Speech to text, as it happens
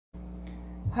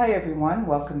Hi everyone,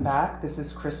 welcome back. This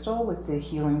is Crystal with the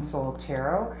Healing Soul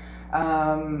Tarot.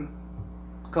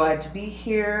 Glad to be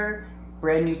here.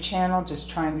 Brand new channel, just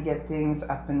trying to get things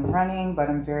up and running, but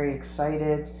I'm very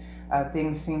excited.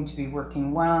 Things seem to be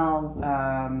working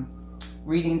well.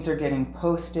 Readings are getting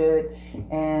posted,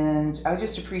 and I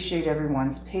just appreciate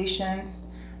everyone's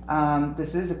patience.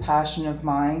 This is a passion of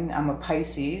mine. I'm a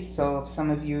Pisces, so if some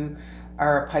of you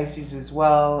are a Pisces as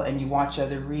well and you watch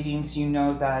other readings, you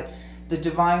know that the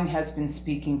divine has been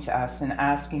speaking to us and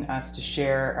asking us to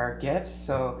share our gifts.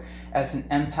 So as an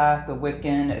empath, a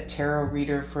Wiccan, a tarot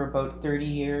reader for about 30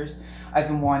 years, I've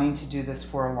been wanting to do this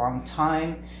for a long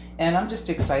time. And I'm just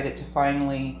excited to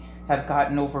finally have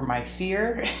gotten over my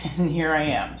fear, and here I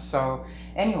am. So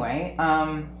anyway,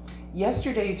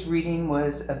 yesterday's reading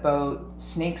was about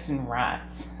snakes and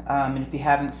rats. And if you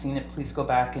haven't seen it, please go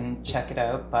back and check it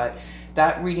out. But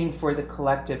that reading for the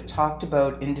collective talked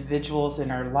about individuals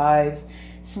in our lives,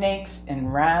 snakes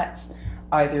and rats,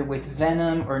 either with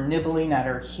venom or nibbling at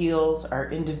our heels,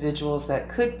 are individuals that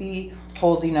could be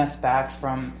holding us back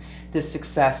from the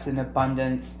success and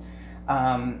abundance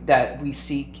that we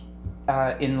seek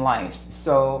in life.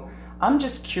 So I'm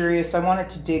just curious. I wanted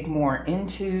to dig more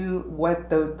into what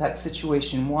that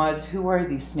situation was. Who are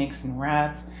these snakes and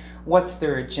rats? What's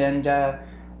their agenda?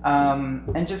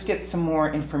 And just get some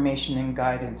more information and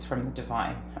guidance from the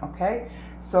divine. Okay,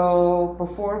 so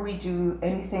before we do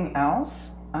anything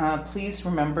else, please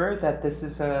remember that this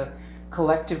is a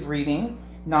collective reading.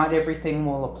 Not everything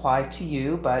will apply to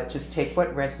you, but just take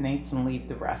what resonates and leave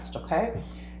the rest. Okay,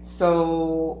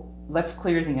 so let's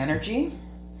clear the energy.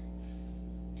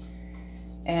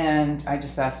 And I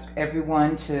just ask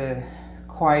everyone to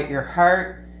quiet your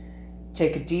heart,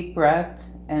 take a deep breath,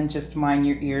 and just mind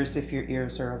your ears if your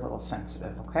ears are a little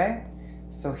sensitive, okay?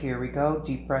 So here we go,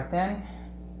 deep breath in.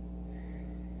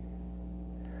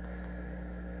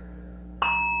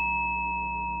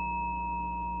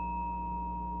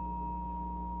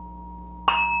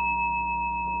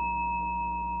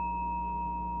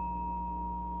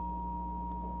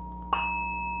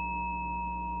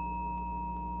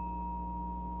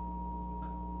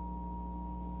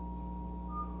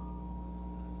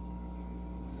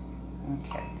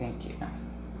 Okay, thank you.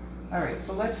 All right,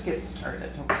 so let's get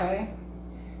started, okay?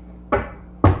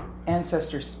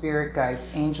 Ancestor spirit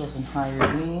guides, angels, and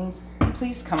higher beings,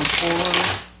 please come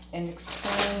forward and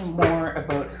explain more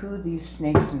about who these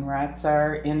snakes and rats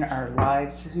are in our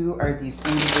lives. Who are these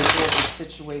individuals or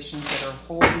situations that are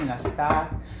holding us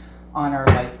back on our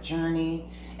life journey?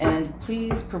 And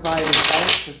please provide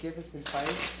advice or give us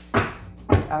advice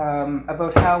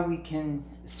about how we can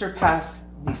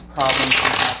surpass these problems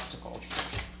and obstacles.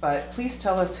 But please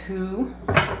tell us who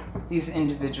these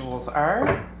individuals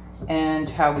are and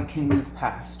how we can move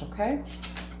past, okay?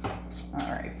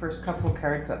 All right, first couple of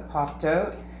cards that popped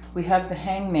out. We have the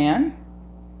Hangman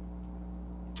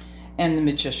and the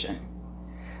Magician.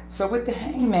 So with the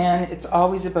Hangman, it's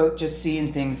always about just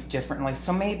seeing things differently.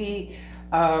 So maybe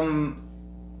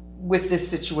with this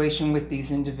situation, with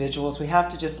these individuals, we have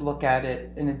to just look at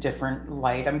it in a different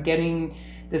light. I'm getting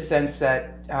the sense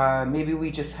that maybe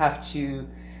we just have to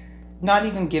not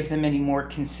even give them any more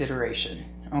consideration,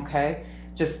 okay?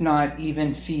 Just not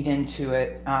even feed into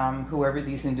it, whoever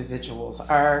these individuals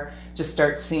are, just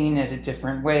start seeing it a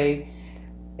different way.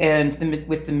 And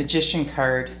with the Magician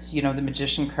card, you know, the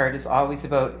Magician card is always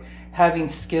about having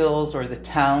skills or the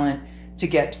talent to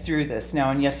get through this.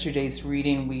 Now, in yesterday's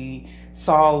reading, we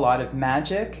saw a lot of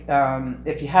magic.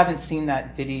 If you haven't seen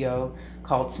that video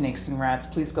called Snakes and Rats,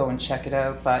 please go and check it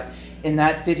out. But in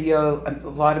that video, a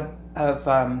lot of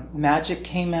magic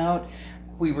came out.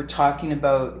 We were talking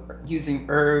about using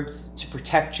herbs to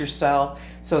protect yourself.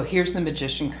 So here's the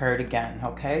Magician card again,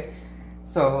 okay?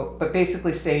 So, but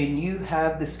basically saying you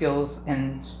have the skills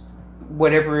and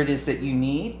whatever it is that you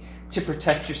need to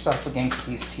protect yourself against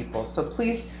these people. So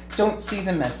please don't see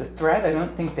them as a threat. I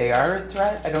don't think they are a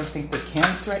threat. I don't think they can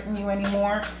threaten you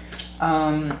anymore.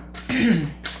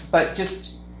 But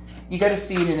just, you got to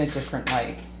see it in a different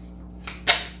light.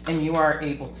 And you are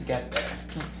able to get there.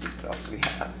 Let's see what else we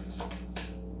have.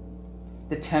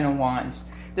 The Ten of Wands.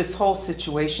 This whole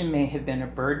situation may have been a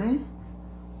burden,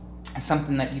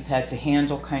 something that you've had to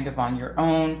handle kind of on your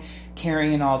own,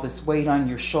 carrying all this weight on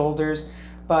your shoulders,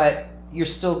 but you're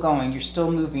still going, you're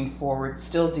still moving forward,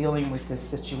 still dealing with this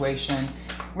situation.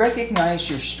 Recognize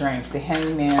your strength. The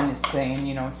Hangman is saying,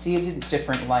 you know, see it in a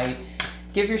different light.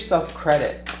 Give yourself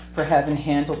credit for having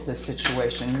handled this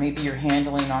situation. Maybe you're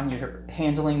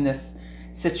handling this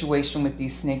situation with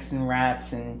these snakes and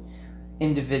rats and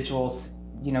individuals,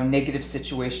 you know, negative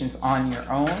situations on your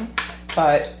own,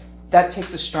 but that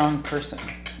takes a strong person,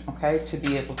 okay, to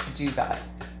be able to do that.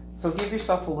 So give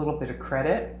yourself a little bit of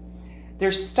credit.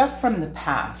 There's stuff from the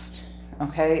past,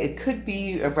 okay? It could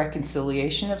be a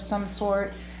reconciliation of some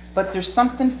sort, but there's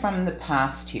something from the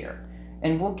past here.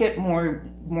 And we'll get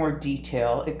more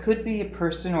detail. It could be a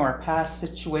person or a past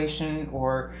situation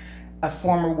or a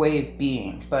former way of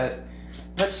being, but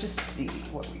let's just see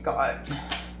what we got.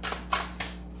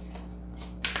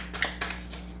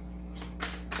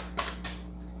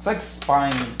 It's like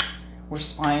spying. We're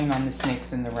spying on the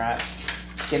snakes and the rats,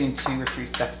 getting 2 or 3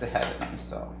 steps ahead of them.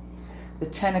 So the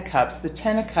 10 of Cups. The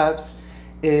 10 of Cups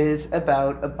is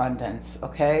about abundance,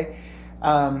 okay?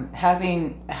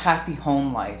 Having a happy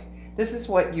home life. This is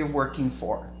what you're working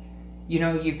for. You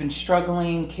know, you've been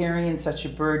struggling, carrying such a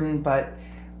burden, but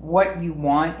what you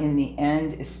want in the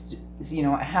end is, you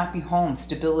know, a happy home,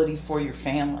 stability for your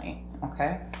family,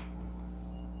 okay?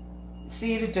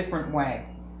 See it a different way.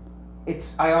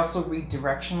 I also read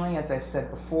directionally, as I've said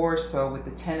before, so with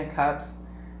the 10 of Cups,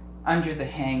 under the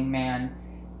Hangman,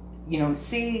 you know,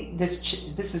 see this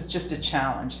is just a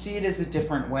challenge. See it as a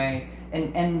different way,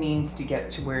 an end means to get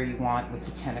to where you want with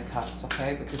the 10 of Cups,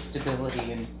 okay? With the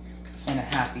stability and a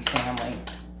happy family,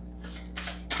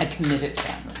 a committed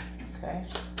family, okay?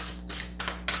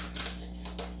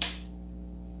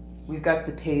 We've got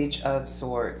the Page of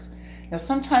Swords. Now,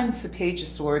 sometimes the Page of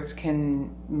Swords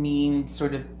can mean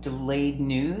sort of delayed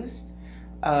news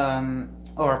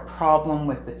or a problem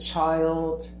with the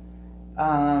child,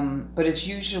 but it's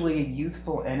usually a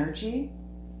youthful energy.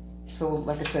 So,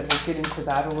 like I said, we'll get into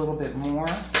that a little bit more.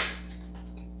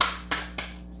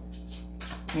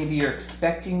 Maybe you're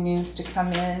expecting news to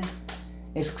come in,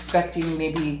 expecting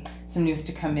maybe some news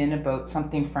to come in about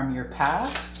something from your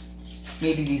past.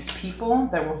 Maybe these people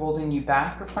that were holding you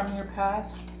back are from your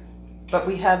past. But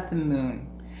we have the Moon.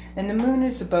 And the Moon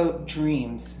is about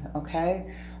dreams,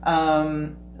 okay?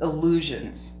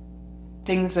 Illusions,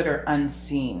 things that are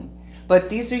unseen. But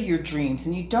these are your dreams,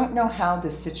 and you don't know how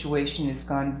this situation is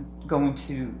going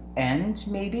to end,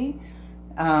 maybe,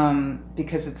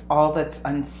 because it's all that's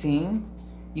unseen.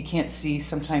 You can't see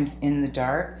sometimes in the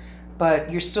dark,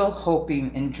 but you're still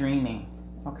hoping and dreaming,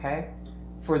 okay,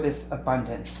 for this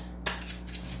abundance.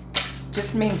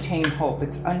 Just maintain hope.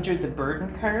 It's under the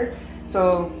Burden card.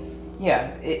 So, yeah,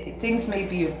 things may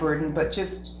be a burden, but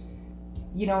just,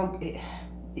 you know,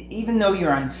 even though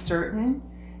you're uncertain,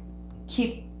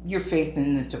 keep your faith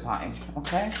in the divine,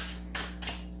 okay?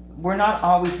 We're not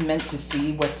always meant to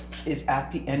see what is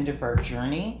at the end of our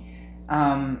journey.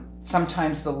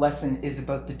 Sometimes the lesson is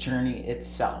about the journey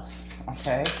itself,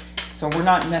 okay? So we're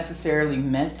not necessarily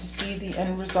meant to see the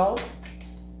end result.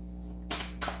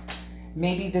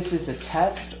 Maybe this is a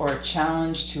test or a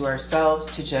challenge to ourselves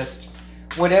to just,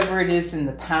 whatever it is in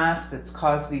the past that's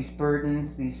caused these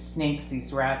burdens, these snakes,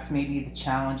 these rats, maybe the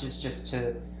challenge is just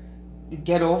to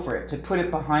get over it, to put it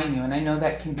behind you. And I know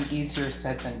that can be easier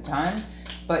said than done,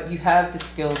 but you have the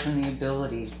skills and the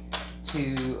ability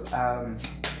to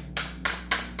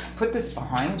put this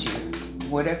behind you,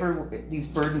 whatever these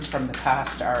burdens from the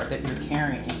past are that you're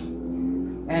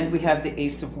carrying. And we have the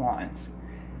Ace of Wands.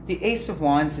 The Ace of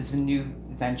Wands is a new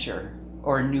venture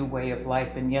or a new way of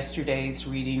life. In yesterday's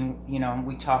reading, you know,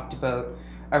 we talked about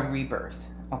a rebirth.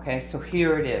 Okay, so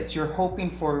here it is. You're hoping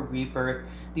for a rebirth.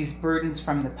 These burdens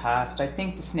from the past. I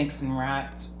think the snakes and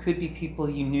rats could be people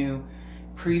you knew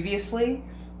previously,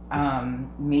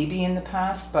 maybe in the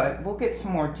past, but we'll get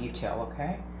some more detail,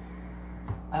 okay?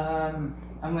 I'm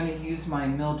going to use my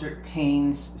Mildred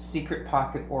Payne's Secret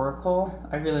Pocket Oracle.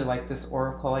 I really like this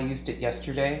oracle. I used it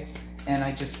yesterday, and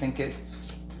I just think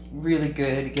it's really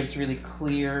good. It gives really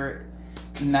clear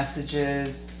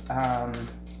messages,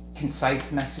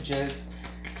 concise messages.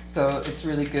 So it's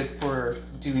really good for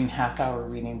doing half-hour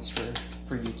readings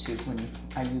for YouTube when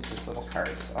I use this little card.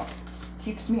 So it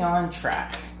keeps me on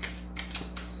track,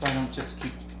 so I don't just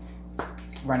keep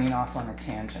running off on a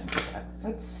tangent. But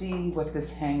let's see what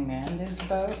this Hangman is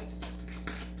about.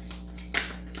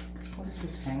 What is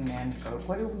this Hangman about?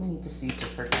 What do we need to see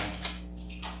differently?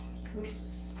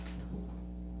 Oops.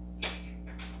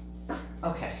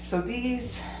 Okay, so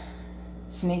these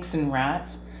snakes and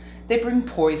rats, they bring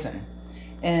poison.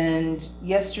 And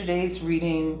yesterday's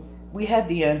reading, we had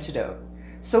the antidote.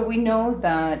 So we know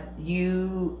that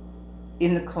you,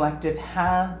 in the collective,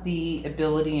 have the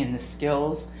ability and the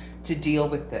skills to deal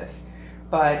with this.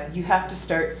 But you have to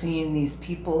start seeing these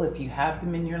people, if you have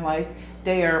them in your life,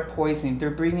 they are poisoning. They're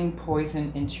bringing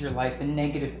poison into your life and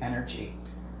negative energy,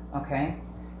 okay?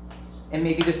 And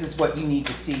maybe this is what you need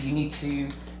to see. You need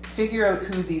to figure out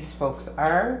who these folks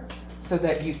are so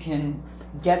that you can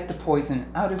get the poison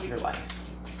out of your life.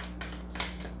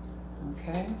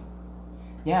 Okay,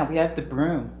 Yeah, we have the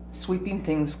broom, sweeping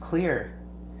things clear.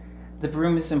 The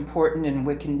broom is important in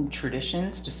Wiccan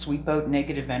traditions to sweep out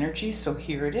negative energy, so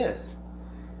here it is.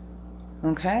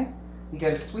 Okay? You got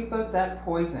to sweep out that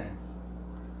poison.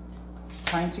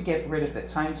 Time to get rid of it.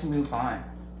 Time to move on.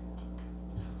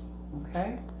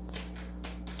 Okay?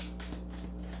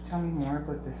 Tell me more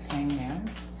about this hangman.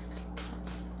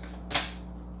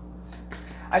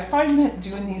 I find that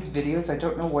doing these videos, I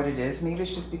don't know what it is. Maybe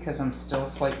it's just because I'm still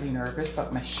slightly nervous,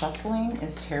 but my shuffling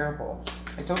is terrible.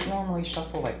 I don't normally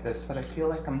shuffle like this, but I feel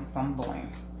like I'm fumbling.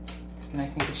 And I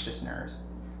think it's just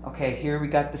nerves. Okay, here we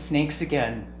got the snakes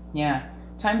again. Yeah,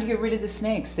 time to get rid of the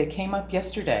snakes. They came up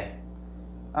yesterday.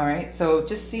 All right, so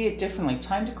just see it differently.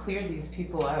 Time to clear these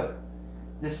people out,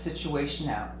 this situation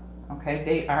out. Okay,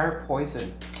 they are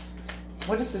poison.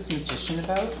 What is this magician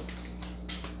about?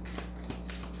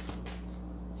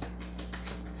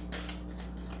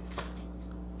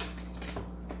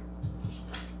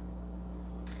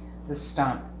 The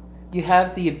stump. You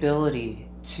have the ability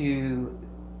to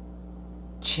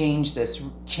change this,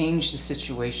 change the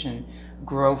situation,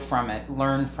 grow from it,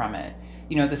 learn from it.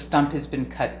 You know, the stump has been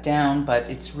cut down, but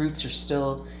its roots are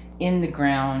still in the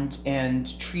ground,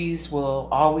 and trees will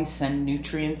always send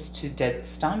nutrients to dead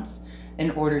stumps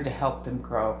in order to help them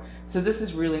grow. So this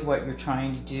is really what you're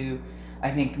trying to do.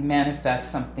 I think manifest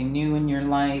something new in your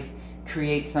life,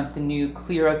 create something new,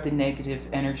 clear out the negative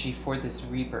energy for this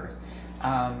rebirth.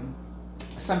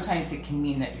 Sometimes it can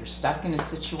mean that you're stuck in a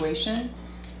situation,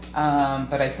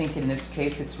 but I think in this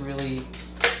case it's really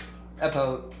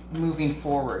about moving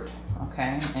forward,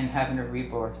 okay, and having a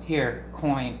rebirth. Here,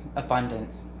 coin,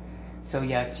 abundance. So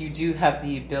yes, you do have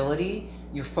the ability.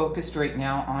 You're focused right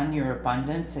now on your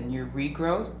abundance and your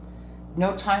regrowth.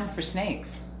 No time for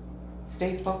snakes.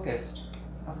 Stay focused,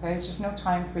 okay? It's just no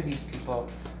time for these people.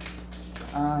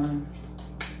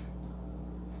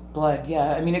 Blood,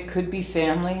 yeah, I mean, it could be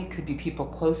family, it could be people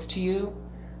close to you,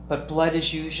 but blood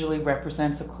is usually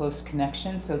represents a close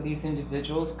connection, so these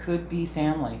individuals could be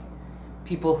family,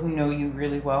 people who know you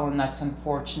really well, and that's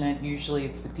unfortunate. Usually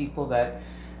it's the people that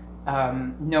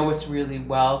know us really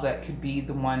well that could be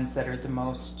the ones that are the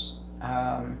most,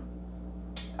 I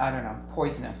don't know,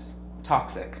 poisonous,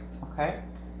 toxic, okay?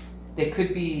 They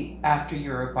could be after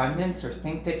your abundance or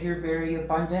think that you're very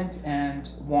abundant and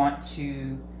want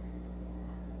to.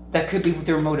 That could be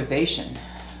their motivation.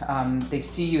 They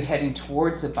see you heading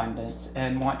towards abundance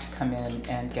and want to come in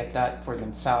and get that for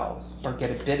themselves, or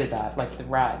get a bit of that, like the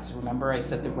rats. Remember I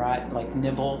said the rat like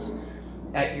nibbles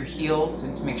at your heels,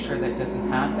 and to make sure that doesn't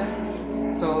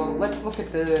happen. So let's look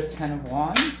at the Ten of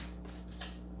Wands.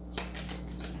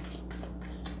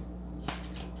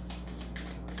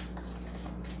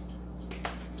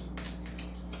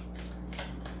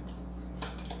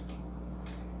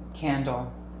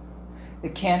 Candle. The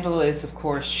candle is, of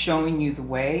course, showing you the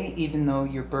way. Even though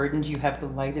you're burdened, you have the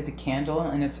light of the candle,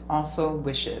 and it's also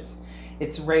wishes.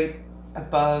 It's right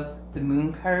above the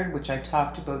moon card, which I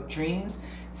talked about dreams.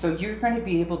 So you're going to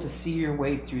be able to see your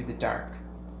way through the dark,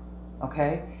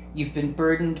 okay? You've been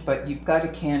burdened, but you've got a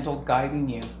candle guiding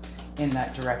you in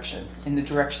that direction, in the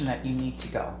direction that you need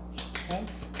to go, okay?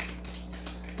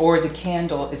 Or the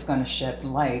candle is going to shed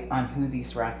light on who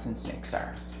these rats and snakes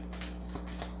are.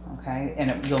 Okay,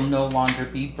 and you'll no longer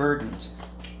be burdened.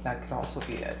 That could also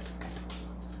be it.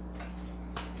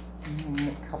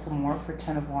 A couple more for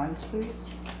Ten of Wands,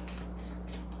 please.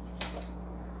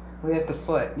 We have the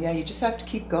foot. Yeah, you just have to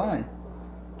keep going.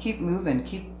 Keep moving.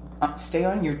 Stay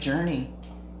on your journey.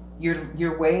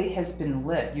 Your way has been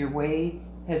lit. Your way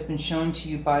has been shown to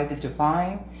you by the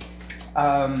divine.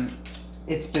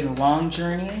 It's been a long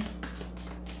journey,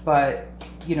 but,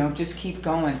 you know, just keep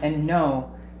going and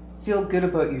know. Feel good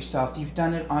about yourself. You've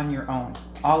done it on your own.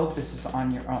 All of this is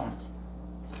on your own.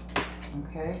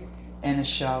 Okay? And a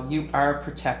shell. You are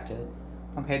protected.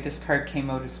 Okay, this card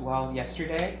came out as well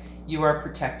yesterday. You are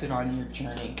protected on your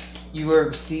journey. You are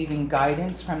receiving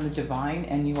guidance from the divine,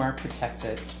 and you are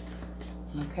protected.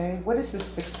 Okay? What is this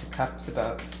Six of Cups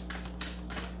about?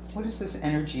 What is this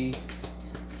energy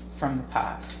from the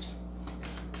past?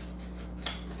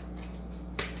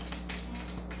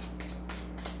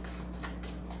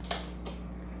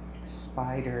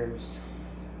 Spiders.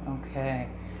 Okay.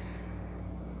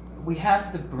 We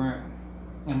have the broom,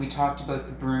 and we talked about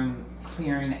the broom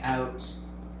clearing out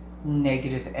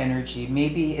negative energy.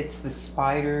 Maybe it's the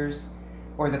spiders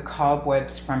or the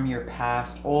cobwebs from your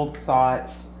past, old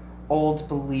thoughts, old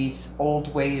beliefs,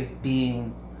 old way of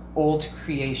being, old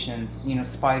creations. You know,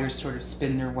 spiders sort of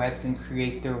spin their webs and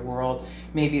create their world.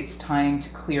 Maybe it's time to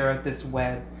clear out this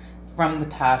web from the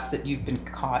past that you've been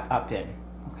caught up in,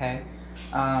 okay?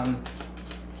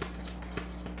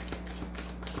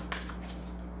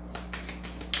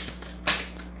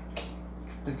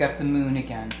 we've got the moon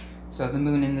again. So the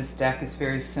moon in this deck is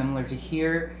very similar to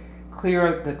here. Clear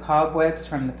out the cobwebs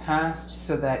from the past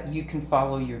so that you can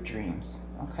follow your dreams,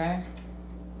 okay?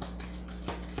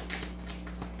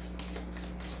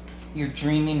 You're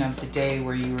dreaming of the day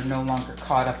where you are no longer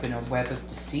caught up in a web of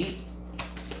deceit.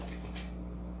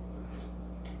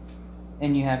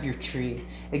 And you have your tree.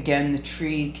 Again, the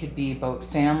tree could be about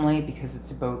family because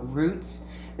it's about roots.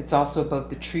 It's also about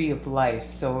the tree of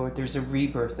life. So there's a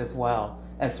rebirth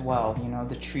as well. You know,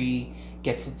 the tree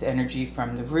gets its energy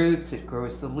from the roots, it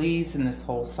grows the leaves, and this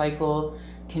whole cycle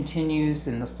continues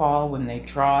in the fall when they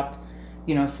drop.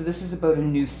 You know, so this is about a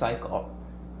new cycle,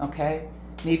 okay?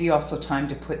 Maybe also time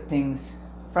to put things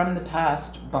from the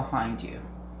past behind you.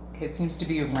 Okay, it seems to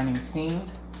be a running theme.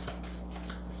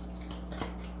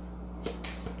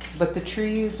 But the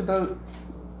tree is about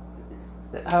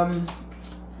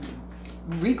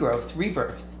regrowth,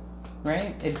 rebirth,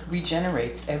 right? It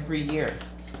regenerates every year.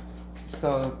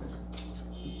 So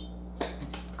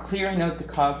clearing out the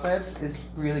cobwebs is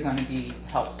really going to be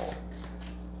helpful.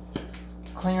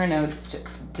 Clearing out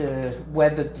the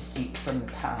web of deceit from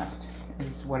the past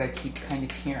is what I keep kind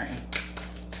of hearing.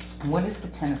 What is the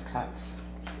Ten of Cups?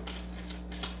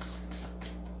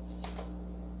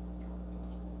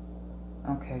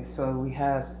 Okay, so we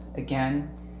have, again,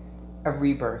 a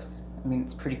rebirth. I mean,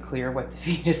 it's pretty clear what the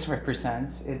Venus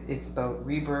represents. It's about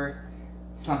rebirth,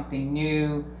 something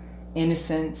new,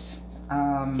 innocence.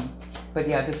 But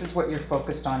yeah, this is what you're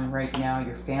focused on right now,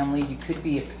 your family. You could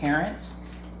be a parent,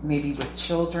 maybe with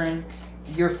children.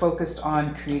 You're focused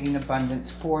on creating abundance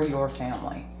for your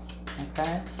family,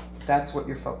 okay? That's what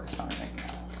you're focused on right now.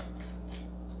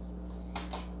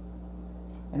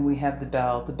 And we have the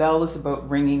bell. The bell is about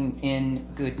ringing in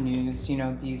good news. You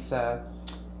know, these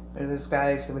those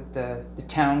guys with the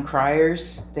town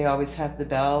criers. They always have the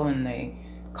bell and they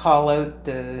call out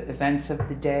the events of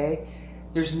the day.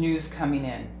 There's news coming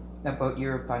in about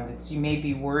your abundance. You may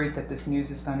be worried that this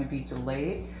news is going to be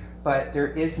delayed, but there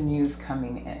is news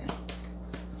coming in.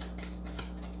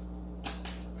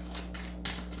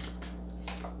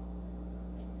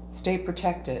 Stay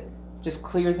protected. Just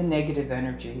clear the negative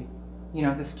energy. You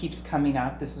know, this keeps coming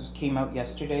up. Came out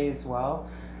yesterday as well.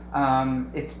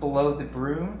 It's below the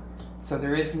broom. So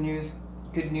there is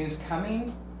good news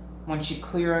coming. Once you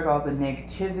clear out all the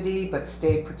negativity, but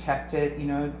stay protected, you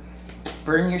know,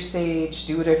 burn your sage,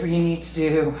 do whatever you need to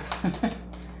do.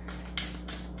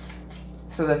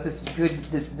 So that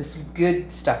this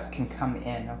good stuff can come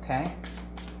in, okay?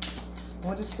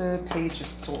 What is the Page of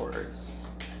Swords?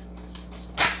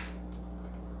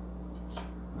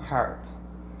 Harp.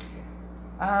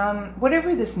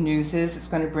 Whatever this news is, it's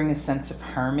going to bring a sense of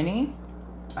harmony.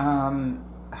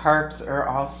 Harps are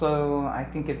also, I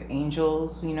think of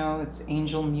angels, you know, it's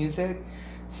angel music.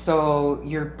 So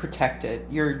you're protected.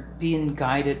 You're being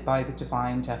guided by the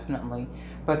divine, definitely.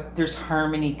 But there's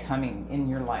harmony coming in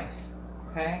your life,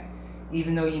 okay?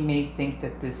 Even though you may think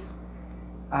that this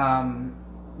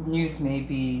news may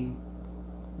be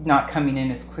not coming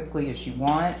in as quickly as you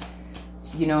want,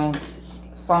 you know,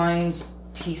 find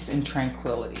peace and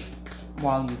tranquility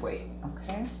while you wait,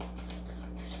 okay?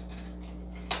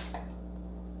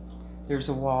 There's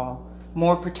a wall.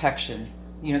 More protection.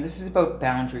 You know, this is about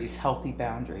boundaries, healthy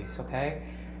boundaries, okay?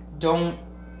 Don't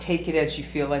take it as you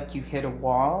feel like you hit a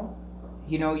wall.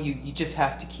 You know, you just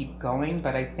have to keep going.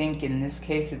 But I think in this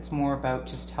case, it's more about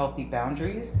just healthy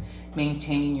boundaries,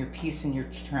 maintaining your peace and your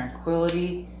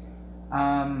tranquility,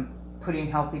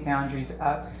 putting healthy boundaries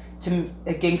up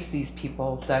against these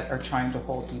people that are trying to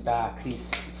hold you back, these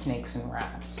snakes and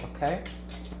rats, okay?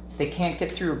 They can't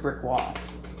get through a brick wall.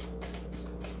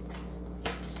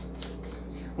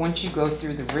 Once you go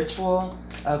through the ritual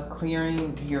of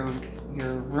clearing your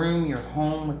room, your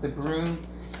home with the broom,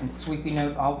 and sweeping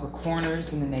out all the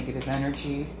corners and the negative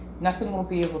energy, nothing will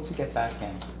be able to get back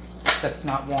in that's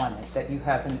not wanted, that you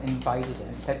haven't invited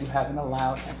in, that you haven't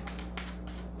allowed in.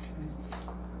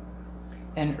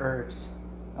 And herbs,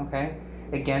 okay?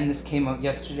 Again, this came out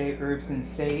yesterday, herbs and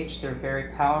sage. They're very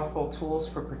powerful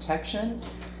tools for protection.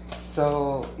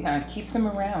 So yeah, keep them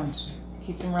around.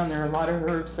 Keep them around. There are a lot of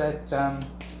herbs that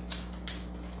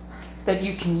that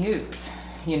you can use,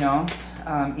 you know,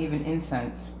 even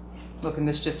incense. Look, and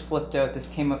this just flipped out. This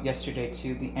came out yesterday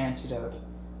too, the antidote,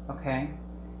 okay?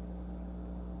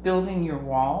 Building your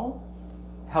wall,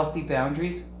 healthy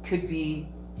boundaries could be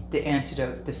the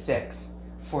antidote, the fix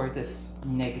for this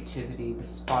negativity, the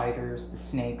spiders, the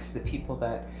snakes, the people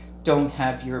that don't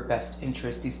have your best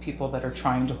interest, these people that are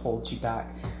trying to hold you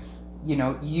back. You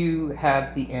know, you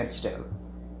have the antidote.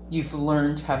 You've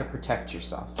learned how to protect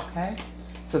yourself, okay?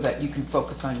 So that you can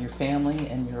focus on your family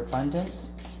and your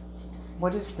abundance.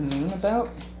 What is the moon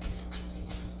about?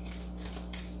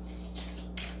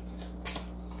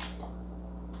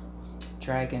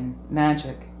 Dragon,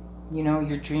 magic. You know,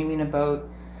 you're dreaming about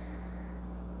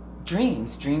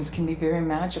dreams. Dreams can be very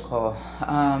magical.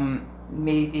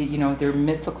 You know, they're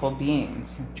mythical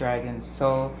beings, dragons.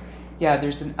 So yeah,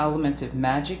 there's an element of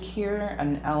magic here,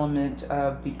 an element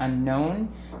of the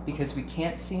unknown, because we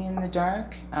can't see in the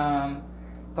dark.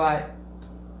 But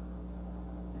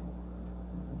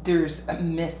there's a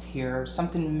myth here,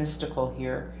 something mystical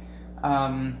here.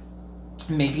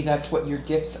 Maybe that's what your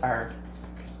gifts are.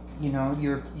 You know,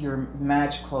 you're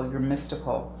magical, you're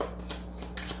mystical.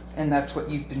 And that's what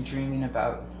you've been dreaming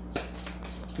about.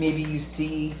 Maybe you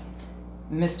see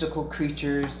mystical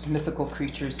creatures, mythical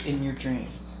creatures in your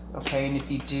dreams. Okay, and if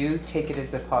you do, take it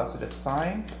as a positive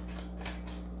sign.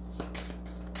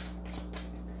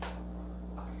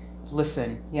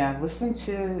 Listen, yeah, listen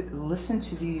to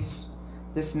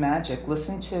this magic.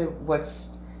 Listen to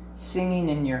what's singing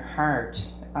in your heart.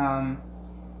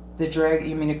 The dragon,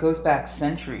 I mean, it goes back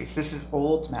centuries. This is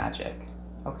old magic,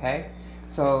 okay?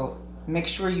 So make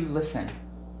sure you listen.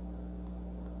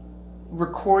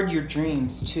 Record your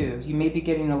dreams too. You may be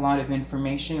getting a lot of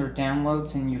information or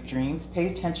downloads in your dreams. Pay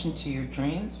attention to your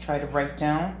dreams. Try to write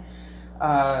down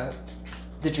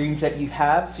the dreams that you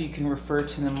have so you can refer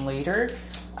to them later.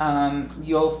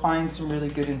 You'll find some really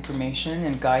good information,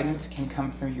 and guidance can come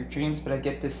from your dreams, but I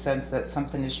get this sense that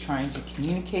something is trying to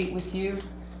communicate with you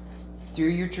through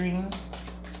your dreams.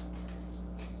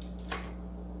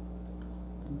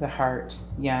 The heart,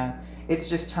 yeah. It's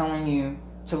just telling you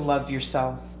to love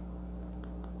yourself,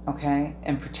 okay?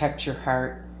 And protect your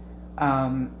heart.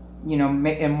 You know,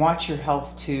 and watch your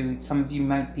health too. Some of you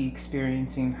might be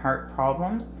experiencing heart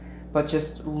problems, but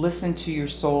just listen to your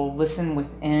soul, listen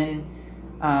within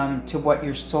to what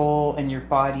your soul and your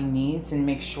body needs, and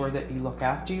make sure that you look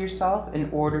after yourself in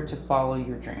order to follow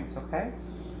your dreams, okay?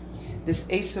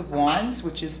 This Ace of Wands,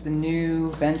 which is the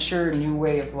new venture, new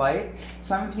way of life,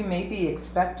 some of you may be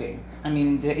expecting. I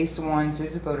mean, the Ace of Wands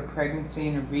is about a pregnancy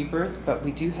and a rebirth, but we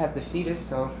do have the fetus,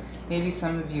 so maybe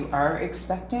some of you are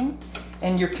expecting,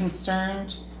 and you're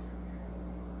concerned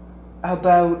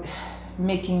about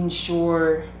making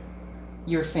sure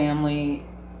your family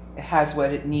has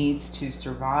what it needs to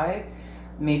survive.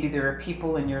 Maybe there are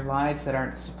people in your lives that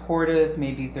aren't supportive.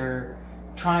 Maybe they're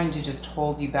trying to just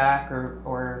hold you back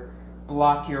or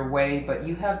block your way, but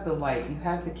you have the light, you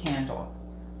have the candle.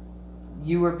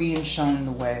 You are being shown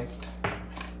the way.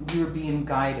 You are being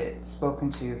guided, spoken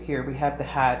to. Here we have the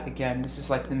hat again. This is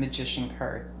like the magician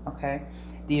card, okay?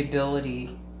 The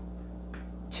ability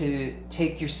to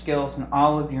take your skills and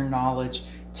all of your knowledge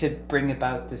to bring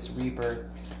about this rebirth.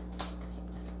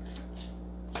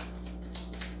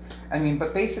 I mean,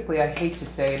 but basically, I hate to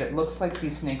say it, it looks like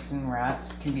these snakes and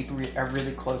rats are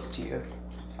really close to you,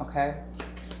 okay?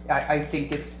 I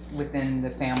think it's within the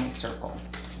family circle.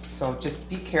 So just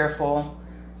be careful.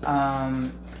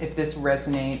 If this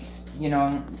resonates, you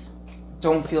know,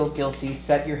 don't feel guilty.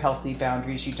 Set your healthy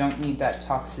boundaries. You don't need that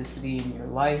toxicity in your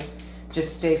life.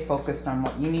 Just stay focused on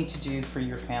what you need to do for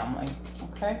your family,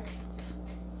 okay?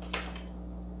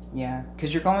 Yeah,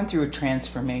 because you're going through a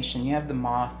transformation. You have the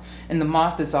moth, and the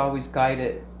moth is always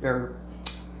guided or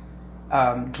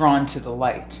drawn to the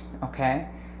light, okay?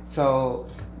 So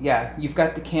yeah, you've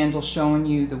got the candle showing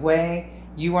you the way.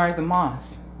 You are the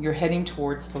moth. You're heading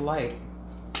towards the light,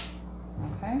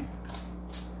 okay?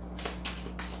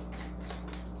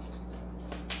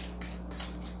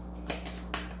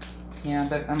 Yeah,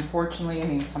 but unfortunately, I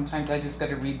mean, sometimes I just got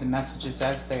to read the messages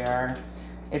as they are.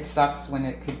 It sucks when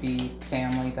it could be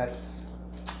family that's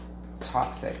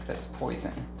toxic, that's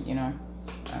poison, you know?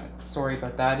 Sorry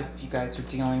about that if you guys are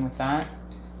dealing with that,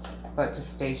 but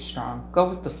just stay strong. Go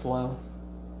with the flow.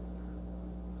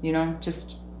 You know,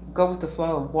 just go with the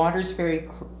flow. Water's very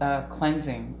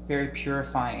cleansing, very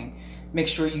purifying. Make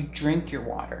sure you drink your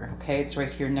water, okay? It's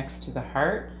right here next to the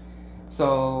heart.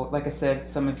 So, like I said,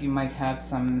 some of you might have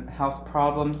some health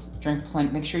problems. Drink plenty.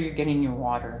 Make sure you're getting your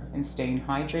water and staying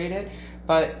hydrated.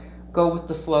 But go with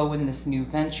the flow in this new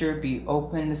venture. Be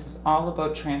open. This is all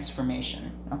about transformation,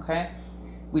 okay?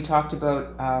 We talked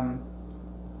about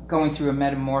going through a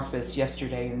metamorphosis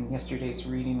yesterday in yesterday's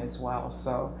reading as well.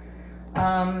 So,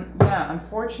 yeah,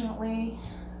 unfortunately,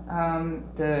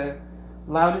 the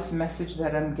loudest message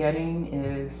that I'm getting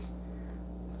is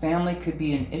family could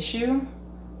be an issue.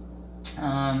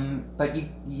 But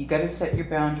you got to set your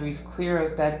boundaries, clear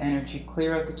out that energy,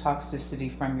 clear out the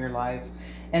toxicity from your lives,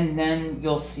 and then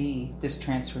you'll see this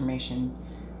transformation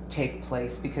take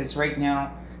place, because right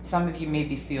now some of you may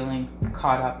be feeling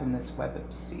caught up in this web of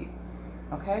deceit.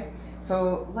 Okay,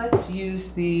 so let's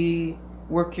use the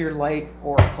work your light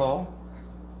oracle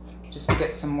just to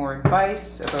get some more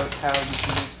advice about how you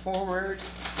can move forward.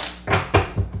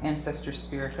 Ancestors,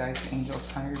 spirit guides, angels,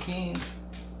 higher beings.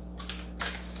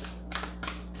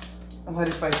 What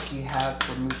advice do you have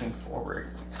for moving forward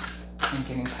and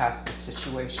getting past this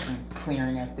situation,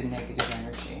 clearing out the negative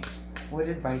energy? What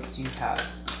advice do you have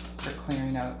for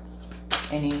clearing out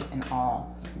any and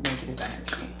all negative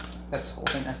energy that's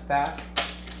holding us back?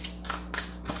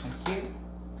 Thank you.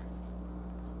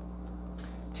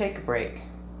 Take a break,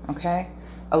 okay?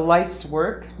 A life's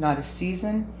work, not a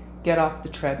season. Get off the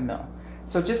treadmill.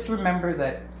 So just remember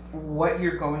that what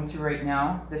you're going through right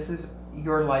now, this is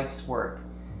your life's work.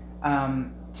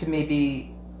 To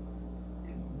maybe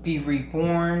be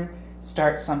reborn,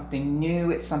 start something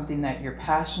new. It's something that you're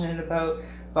passionate about,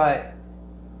 but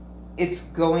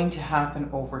it's going to happen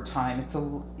over time.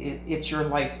 It's your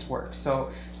life's work.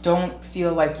 So don't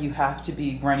feel like you have to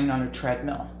be running on a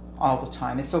treadmill all the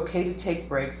time. It's okay to take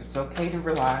breaks. It's okay to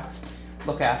relax.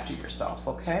 Look after yourself,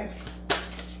 okay?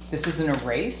 This isn't a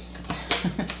race.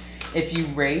 If you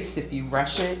race, if you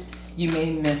rush it, you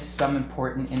may miss some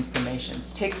important information.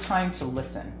 Take time to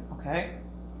listen, okay?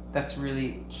 That's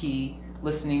really key.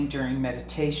 Listening during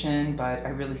meditation, but I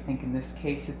really think in this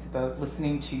case it's about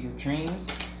listening to your dreams.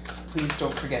 Please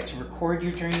don't forget to record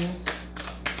your dreams.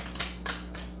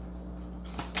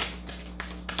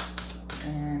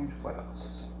 And what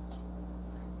else?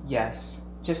 Yes,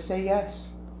 just say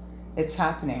yes. It's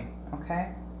happening,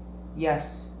 okay?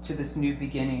 Yes to this new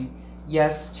beginning.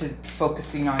 Yes to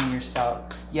focusing on yourself.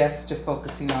 Yes to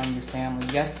focusing on your family.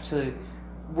 Yes to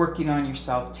working on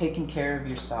yourself, taking care of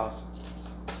yourself.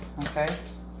 Okay?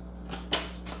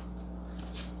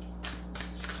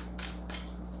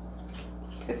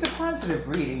 It's a positive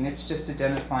reading. It's just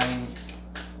identifying,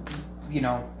 you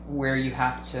know, where you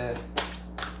have to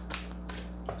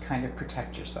kind of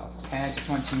protect yourself. Okay? I just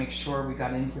wanted to make sure we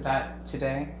got into that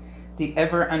today. The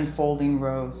ever unfolding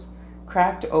rose.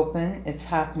 Cracked open, it's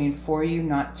happening for you,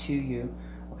 not to you.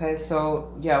 Okay,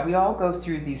 so yeah, we all go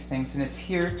through these things, and it's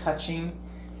here touching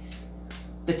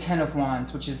the Ten of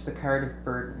Wands, which is the card of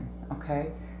burden.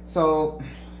 Okay, so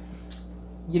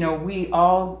you know, we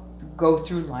all go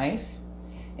through life,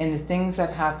 and the things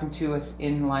that happen to us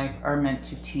in life are meant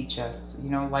to teach us. You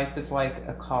know, life is like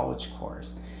a college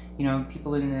course. You know,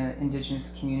 people in the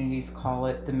indigenous communities call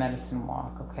it the medicine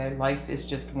walk. Okay, life is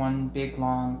just one big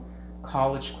long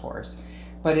college course,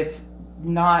 but it's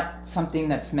not something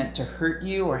that's meant to hurt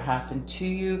you or happen to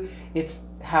you.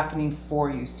 It's happening for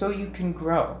you so you can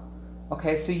grow.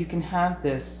 Okay, so you can have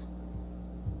this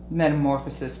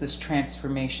metamorphosis, this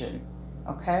transformation.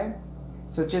 Okay,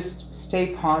 so just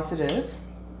stay positive.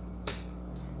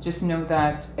 Just know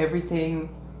that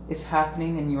everything is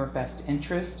happening in your best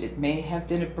interest. It may have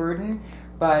been a burden,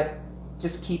 but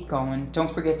just keep going.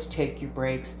 Don't forget to take your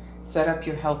breaks. Set up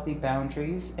your healthy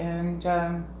boundaries, and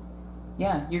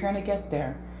yeah, you're gonna get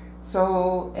there.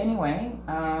 So anyway,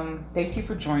 thank you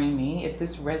for joining me. If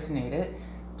this resonated,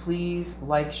 please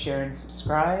like, share, and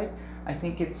subscribe. I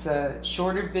think it's a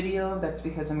shorter video. That's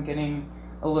because I'm getting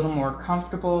a little more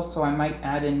comfortable, so I might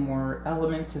add in more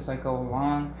elements as I go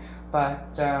along.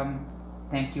 But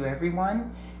thank you,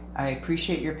 everyone. I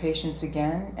appreciate your patience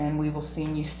again, and we will see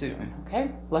you soon. Okay,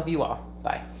 love you all.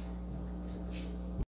 Bye.